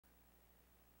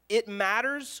it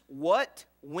matters what,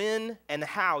 when, and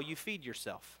how you feed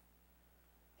yourself.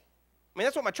 I mean,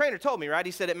 that's what my trainer told me, right?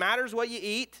 He said it matters what you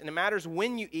eat, and it matters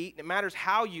when you eat, and it matters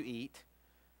how you eat.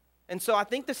 And so I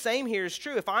think the same here is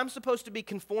true. If I'm supposed to be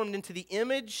conformed into the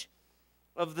image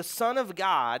of the Son of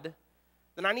God,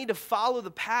 then I need to follow the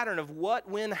pattern of what,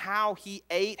 when, how he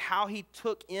ate, how he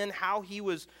took in, how he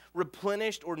was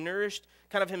replenished or nourished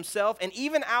kind of himself. And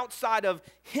even outside of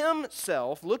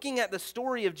himself, looking at the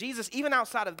story of Jesus, even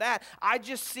outside of that, I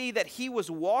just see that he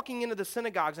was walking into the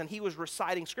synagogues and he was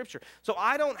reciting Scripture. So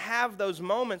I don't have those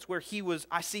moments where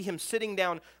I see him sitting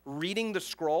down reading the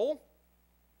scroll.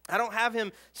 I don't have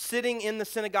him sitting in the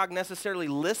synagogue necessarily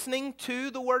listening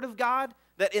to the Word of God.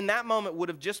 That in that moment would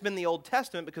have just been the Old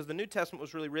Testament, because the New Testament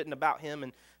was really written about him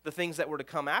and the things that were to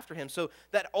come after him. So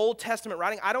that Old Testament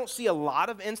writing, I don't see a lot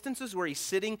of instances where he's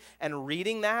sitting and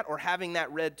reading that or having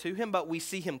that read to him, but we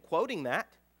see him quoting that.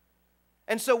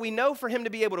 And so we know for him to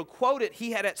be able to quote it,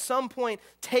 he had at some point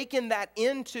taken that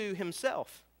into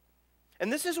himself.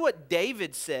 And this is what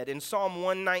David said in Psalm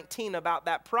 119 about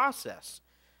that process.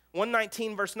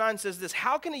 119 verse 9 says this,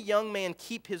 "How can a young man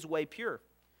keep his way pure?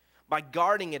 By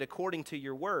guarding it according to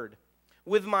your word.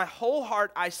 With my whole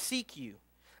heart I seek you.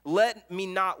 Let me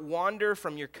not wander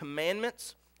from your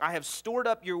commandments. I have stored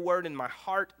up your word in my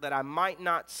heart that I might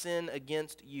not sin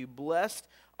against you. Blessed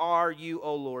are you,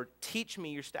 O Lord. Teach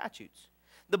me your statutes."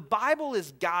 The Bible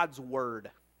is God's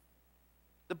word.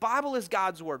 The Bible is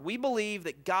God's word. We believe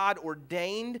that God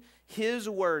ordained his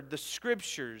word, the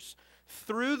scriptures,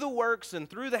 through the works and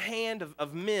through the hand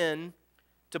of men,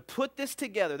 to put this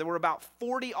together. There were about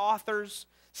 40 authors,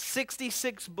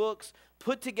 66 books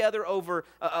put together over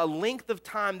a length of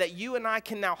time that you and I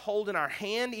can now hold in our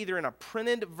hand, either in a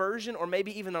printed version or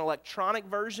maybe even an electronic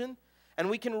version, and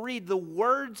we can read the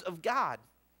words of God.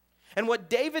 And what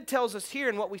David tells us here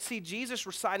and what we see Jesus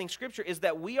reciting Scripture is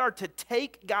that we are to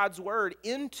take God's word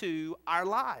into our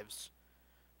lives.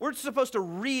 We're supposed to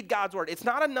read God's word. It's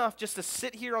not enough just to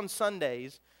sit here on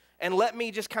Sundays and let me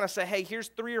just kind of say, hey, here's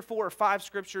 3 or 4 or 5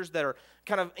 scriptures that are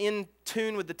kind of in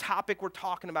tune with the topic we're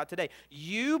talking about today.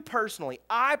 You personally,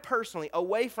 I personally,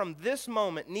 away from this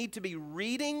moment, need to be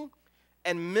reading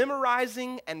and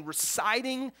memorizing and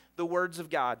reciting the words of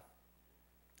God.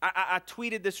 I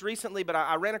tweeted this recently, but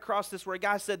I ran across this where a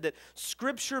guy said that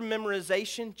scripture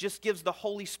memorization just gives the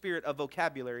Holy Spirit a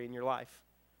vocabulary in your life.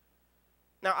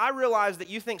 Now, I realize that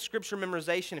you think scripture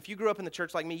memorization, if you grew up in the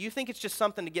church like me, you think it's just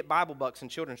something to get Bible bucks in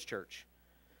children's church.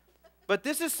 But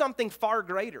this is something far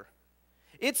greater.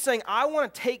 It's saying, I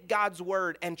want to take God's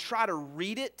word and try to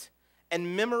read it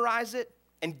and memorize it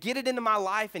and get it into my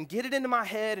life and get it into my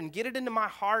head and get it into my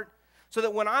heart so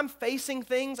that when I'm facing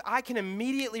things, I can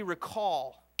immediately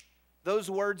recall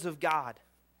those words of God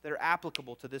that are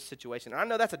applicable to this situation. And I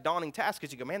know that's a daunting task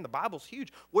because you go, man, the Bible's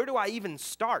huge. Where do I even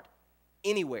start?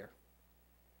 Anywhere.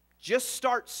 Just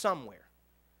start somewhere.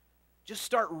 Just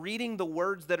start reading the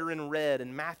words that are in red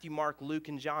in Matthew, Mark, Luke,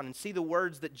 and John and see the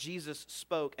words that Jesus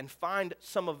spoke and find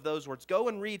some of those words. Go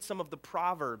and read some of the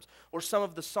Proverbs or some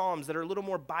of the Psalms that are a little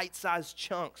more bite-sized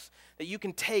chunks that you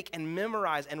can take and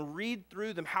memorize and read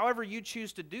through them, however you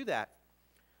choose to do that.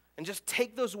 And just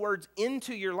take those words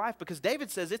into your life, because David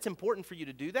says it's important for you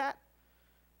to do that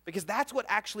because that's what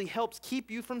actually helps keep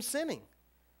you from sinning.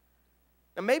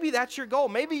 And maybe that's your goal.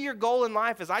 Maybe your goal in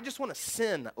life is, I just want to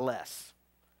sin less.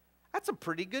 That's a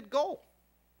pretty good goal.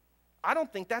 I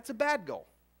don't think that's a bad goal.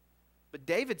 But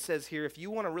David says here, if you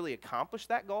want to really accomplish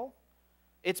that goal,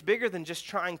 it's bigger than just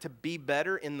trying to be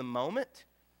better in the moment.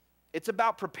 It's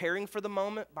about preparing for the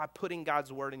moment by putting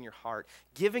God's word in your heart,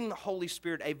 giving the Holy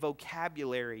Spirit a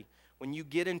vocabulary when you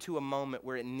get into a moment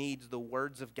where it needs the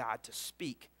words of God to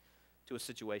speak to a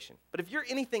situation. But if you're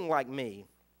anything like me,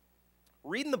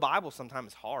 reading the Bible sometimes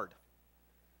is hard.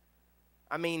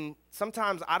 I mean,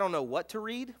 sometimes I don't know what to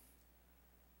read.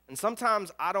 And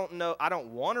sometimes I don't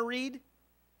want to read.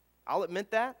 I'll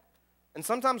admit that. And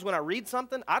sometimes when I read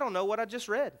something, I don't know what I just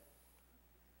read.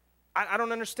 I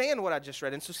don't understand what I just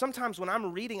read. And so sometimes when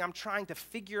I'm reading, I'm trying to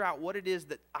figure out what it is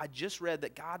that I just read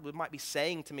that God might be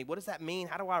saying to me. What does that mean?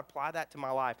 How do I apply that to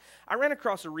my life? I ran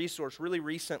across a resource really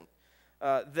recent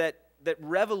that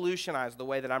revolutionized the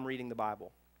way that I'm reading the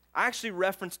Bible. I actually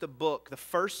referenced a book the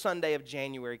first Sunday of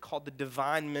January called The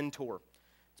Divine Mentor.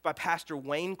 It's by Pastor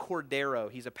Wayne Cordero.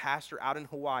 He's a pastor out in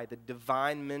Hawaii. The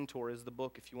Divine Mentor is the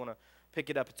book if you want to pick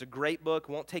it up. It's a great book.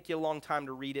 It won't take you a long time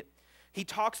to read it. He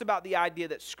talks about the idea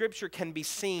that Scripture can be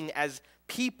seen as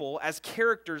people, as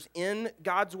characters in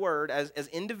God's Word, as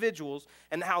individuals,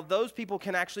 and how those people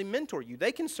can actually mentor you.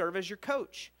 They can serve as your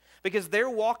coach. Because they're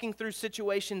walking through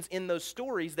situations in those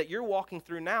stories that you're walking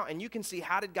through now, and you can see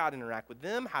how did God interact with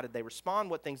them, how did they respond,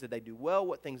 what things did they do well,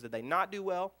 what things did they not do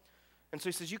well. And so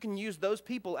he says you can use those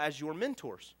people as your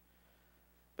mentors.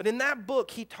 But in that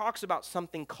book, he talks about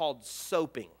something called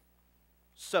soaping.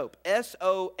 SOAP,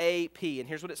 S-O-A-P, and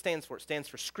here's what it stands for. It stands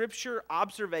for Scripture,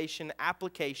 Observation,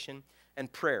 Application,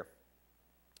 and Prayer.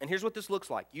 And here's what this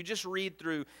looks like. You just read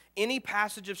through any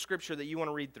passage of Scripture that you want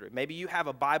to read through. Maybe you have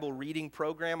a Bible reading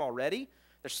program already.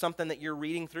 There's something that you're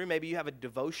reading through. Maybe you have a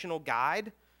devotional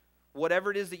guide.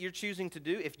 Whatever it is that you're choosing to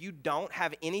do, if you don't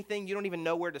have anything, you don't even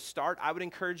know where to start, I would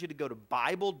encourage you to go to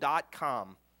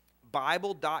Bible.com.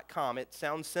 Bible.com. It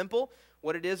sounds simple.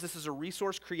 What it is, this is a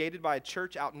resource created by a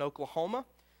church out in Oklahoma.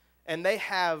 And they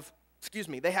have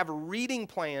reading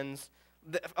plans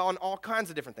on all kinds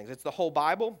of different things. It's the whole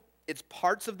Bible. It's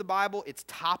parts of the Bible. It's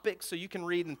topics. So you can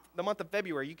read in the month of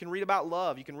February, you can read about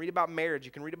love. You can read about marriage.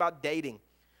 You can read about dating.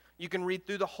 You can read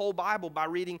through the whole Bible by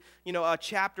reading, a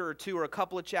chapter or two or a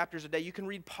couple of chapters a day. You can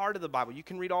read part of the Bible. You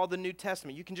can read all the New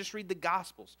Testament. You can just read the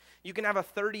Gospels. You can have a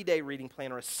 30-day reading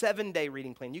plan or a 7-day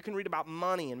reading plan. You can read about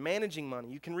money and managing money.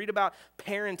 You can read about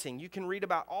parenting. You can read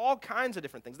about all kinds of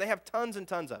different things. They have tons and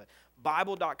tons of it.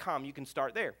 Bible.com, you can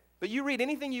start there. But you read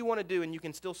anything you want to do and you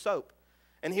can still soap.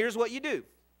 And here's what you do.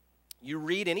 You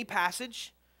read any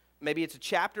passage. Maybe it's a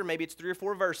chapter. Maybe it's 3 or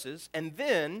 4 verses. And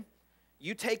then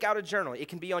you take out a journal. It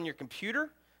can be on your computer.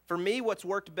 For me, what's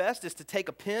worked best is to take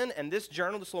a pen, and this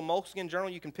journal, this little moleskin journal,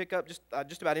 you can pick up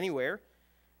just about anywhere,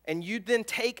 and you then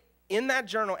take in that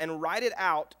journal and write it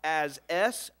out as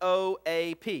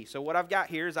S-O-A-P. So what I've got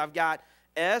here is I've got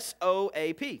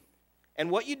S-O-A-P.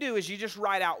 And what you do is you just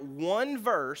write out one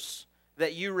verse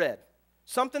that you read,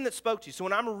 something that spoke to you. So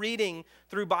when I'm reading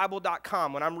through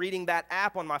Bible.com, when I'm reading that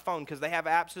app on my phone, because they have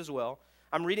apps as well,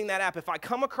 I'm reading that app. If I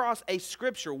come across a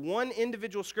scripture, one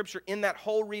individual scripture in that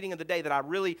whole reading of the day that I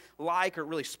really like or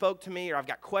really spoke to me or I've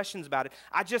got questions about it,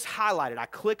 I just highlight it. I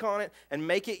click on it and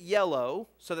make it yellow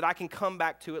so that I can come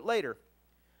back to it later.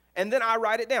 And then I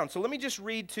write it down. So let me just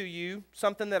read to you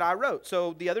something that I wrote.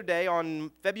 So the other day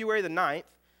on February the 9th,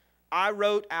 I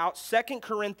wrote out 2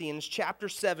 Corinthians chapter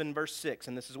 7, verse 6,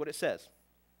 and this is what it says.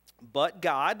 But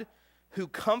God, who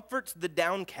comforts the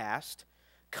downcast,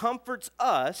 comforts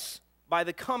us by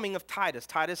the coming of Titus.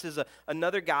 Titus is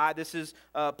another guy. This is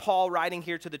Paul writing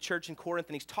here to the church in Corinth,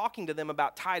 and he's talking to them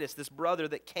about Titus, this brother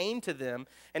that came to them.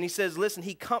 And he says, listen,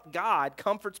 God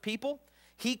comforts people.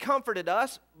 He comforted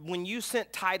us when you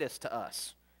sent Titus to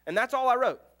us. And that's all I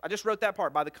wrote. I just wrote that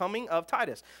part, by the coming of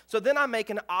Titus. So then I make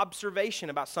an observation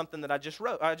about something that I just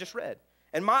read.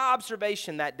 And my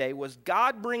observation that day was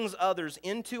God brings others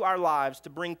into our lives to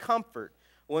bring comfort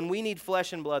when we need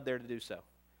flesh and blood there to do so.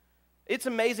 It's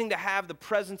amazing to have the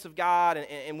presence of God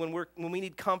and when we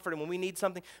need comfort and when we need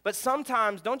something. But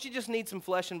sometimes, don't you just need some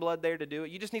flesh and blood there to do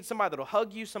it? You just need somebody that will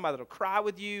hug you, somebody that will cry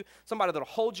with you, somebody that will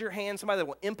hold your hand, somebody that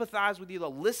will empathize with you,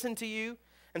 they'll listen to you.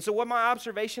 And so what my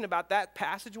observation about that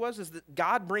passage was is that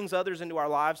God brings others into our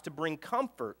lives to bring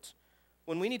comfort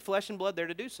when we need flesh and blood there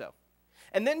to do so.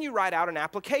 And then you write out an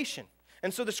application.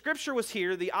 And so the scripture was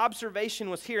here, the observation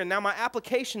was here, and now my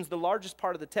application is the largest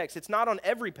part of the text. It's not on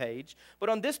every page, but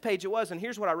on this page it was, and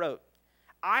here's what I wrote.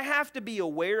 I have to be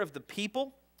aware of the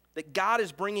people that God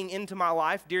is bringing into my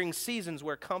life during seasons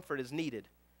where comfort is needed.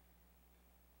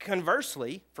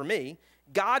 Conversely, for me,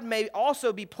 God may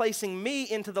also be placing me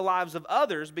into the lives of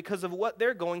others because of what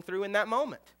they're going through in that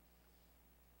moment.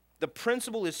 The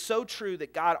principle is so true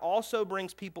that God also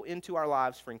brings people into our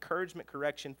lives for encouragement,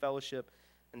 correction, fellowship,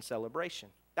 and celebration.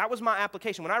 That was my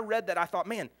application. When I read that, I thought,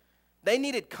 man, they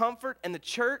needed comfort, and the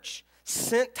church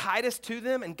sent Titus to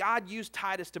them, and God used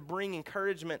Titus to bring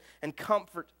encouragement and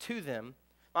comfort to them.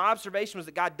 My observation was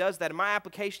that God does that, and my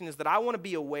application is that I want to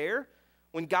be aware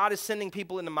when God is sending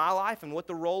people into my life and what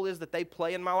the role is that they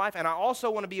play in my life, and I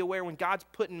also want to be aware when God's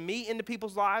putting me into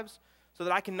people's lives so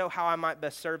that I can know how I might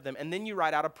best serve them. And then you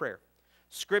write out a prayer.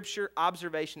 Scripture,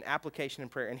 observation, application,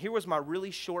 and prayer. And here was my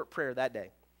really short prayer that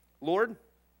day. Lord,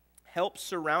 help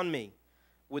surround me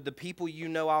with the people you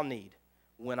know I'll need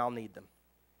when I'll need them.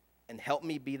 And help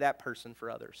me be that person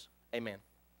for others. Amen.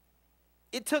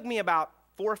 It took me about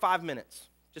 4 or 5 minutes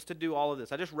just to do all of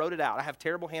this. I just wrote it out. I have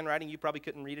terrible handwriting. You probably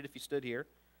couldn't read it if you stood here.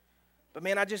 But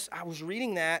man, I was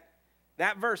reading that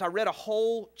verse. I read a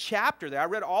whole chapter there. I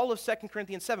read all of 2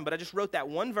 Corinthians 7, but I just wrote that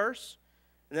one verse.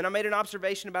 And then I made an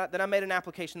observation about it. Then I made an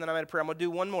application. Then I made a prayer. I'm going to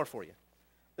do one more for you.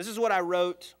 This is what I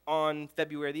wrote on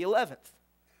February the 11th.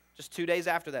 Just 2 days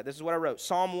after that, this is what I wrote.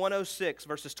 Psalm 106,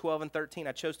 verses 12 and 13.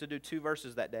 I chose to do 2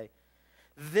 verses that day.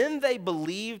 Then they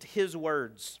believed his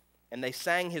words, and they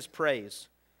sang his praise.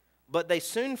 But they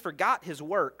soon forgot his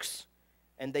works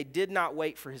and they did not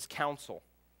wait for his counsel.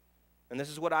 And this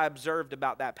is what I observed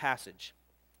about that passage.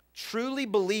 Truly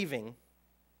believing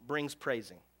brings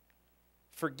praising.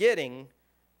 Forgetting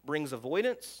brings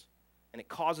avoidance, and it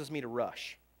causes me to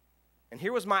rush. And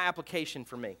here was my application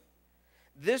for me.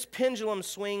 This pendulum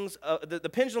swings, the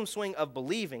pendulum swing of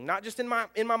believing, not just in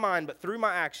my mind, but through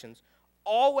my actions,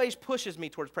 always pushes me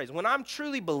towards praise. When I'm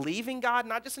truly believing God,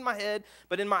 not just in my head,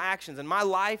 but in my actions, and my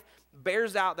life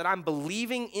bears out that I'm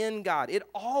believing in God, it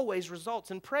always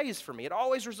results in praise for me. It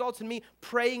always results in me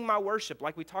praying my worship,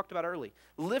 like we talked about early,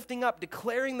 lifting up,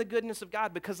 declaring the goodness of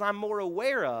God, because I'm more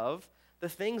aware of the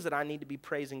things that I need to be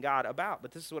praising God about.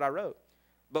 But this is what I wrote.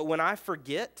 But when I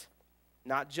forget,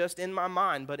 not just in my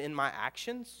mind, but in my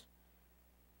actions,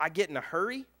 I get in a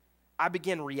hurry. I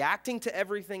begin reacting to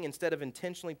everything instead of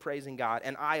intentionally praising God,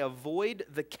 and I avoid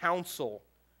the counsel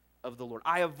of the Lord.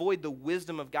 I avoid the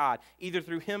wisdom of God, either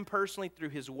through Him personally, through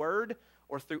His Word,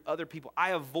 or through other people.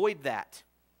 I avoid that.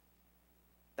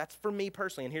 That's for me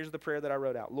personally, and here's the prayer that I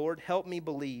wrote out. Lord, help me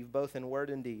believe both in word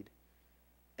and deed,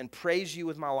 and praise you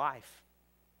with my life,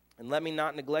 and let me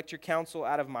not neglect your counsel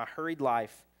out of my hurried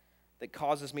life that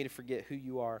causes me to forget who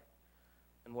you are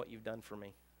and what you've done for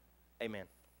me. Amen.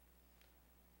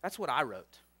 That's what I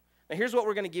wrote. Now here's what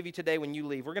we're going to give you today when you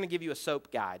leave. We're going to give you a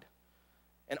soap guide.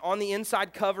 And on the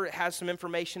inside cover, it has some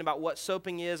information about what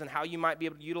soaping is and how you might be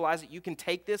able to utilize it. You can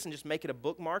take this and just make it a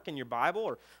bookmark in your Bible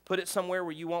or put it somewhere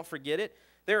where you won't forget it.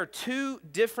 There are two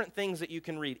different things that you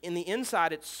can read. In the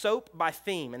inside, it's soap by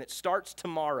theme, and it starts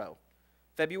tomorrow,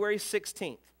 February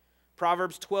 16th.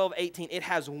 Proverbs 12:18, it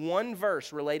has one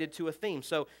verse related to a theme.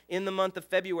 So in the month of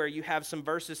February, you have some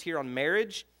verses here on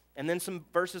marriage and then some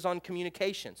verses on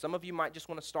communication. Some of you might just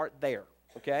want to start there,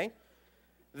 okay?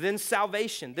 Then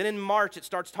salvation. Then in March, it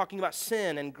starts talking about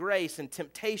sin and grace and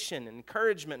temptation and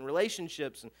encouragement and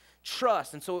relationships and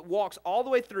trust. And so it walks all the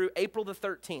way through April the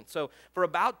 13th. So for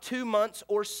about 2 months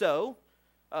or so,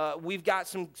 we've got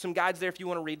some guides there if you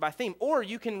want to read by theme. Or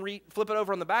you can flip it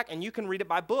over on the back and you can read it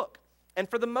by book. And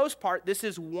for the most part, this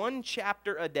is one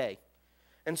chapter a day.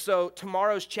 And so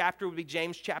tomorrow's chapter would be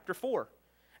James chapter 4.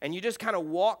 And you just kind of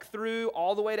walk through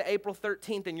all the way to April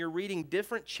 13th, and you're reading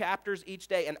different chapters each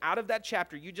day. And out of that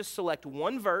chapter, you just select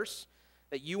one verse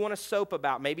that you want to soap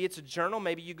about. Maybe it's a journal.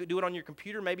 Maybe you do it on your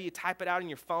computer. Maybe you type it out on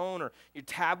your phone or your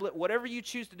tablet, whatever you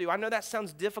choose to do. I know that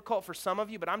sounds difficult for some of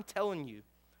you, but I'm telling you,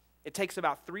 it takes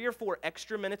about 3 or 4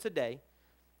 extra minutes a day,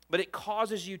 but it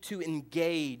causes you to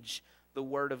engage the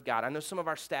Word of God. I know some of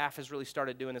our staff has really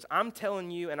started doing this. I'm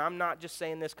telling you, and I'm not just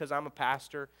saying this because I'm a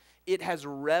pastor, it has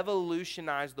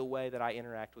revolutionized the way that I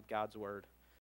interact with God's Word.